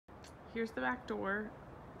here's the back door.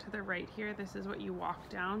 To the right here, this is what you walk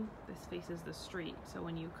down. This faces the street. So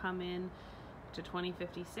when you come in to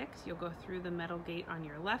 2056, you'll go through the metal gate on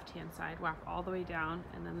your left-hand side, walk all the way down,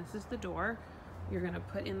 and then this is the door. You're gonna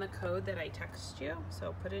put in the code that I text you.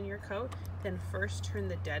 So put in your code, then first turn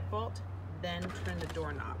the deadbolt, then turn the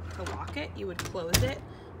doorknob. To lock it, you would close it,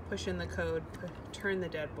 push in the code, turn the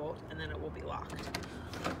deadbolt, and then it will be locked.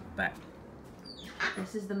 But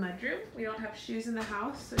this is the mudroom. We don't have shoes in the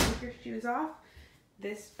house, so take your shoes off.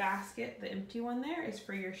 This basket, the empty one there, is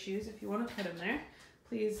for your shoes if you want to put them there.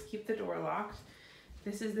 Please keep the door locked.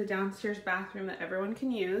 This is the downstairs bathroom that everyone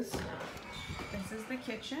can use. This is the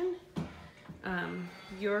kitchen.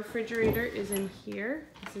 Your refrigerator is in here.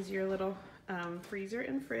 This is your little freezer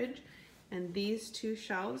and fridge. And these two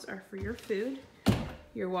shelves are for your food.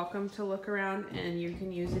 You're welcome to look around and you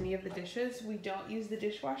can use any of the dishes. We don't use the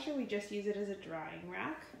dishwasher, we just use it as a drying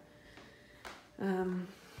rack.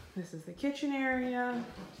 This is the kitchen area.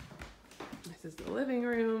 This is the living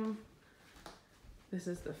room. This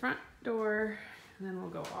is the front door. And then we'll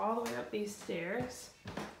go all the way up these stairs.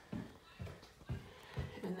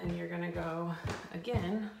 And then you're gonna go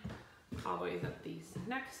again, all the way up these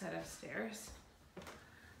next set of stairs.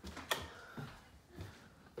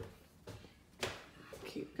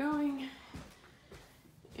 Keep going.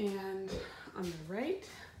 And on the right,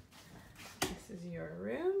 this is your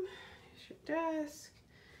room. It's your desk.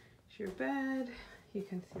 It's your bed. You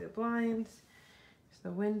can see the blinds. There's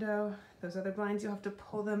the window. Those other blinds, you'll have to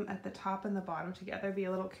pull them at the top and the bottom together. Be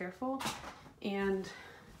a little careful. And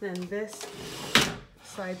then this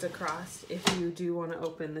slides across if you do want to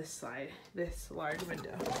open this large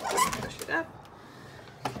window. Push it up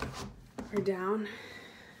or down.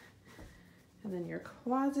 And then your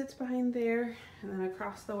closet's behind there. And then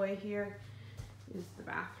across the way here is the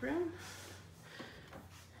bathroom.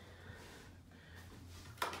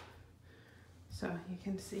 So you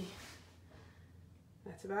can see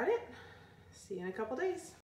that's about it. See you in a couple days.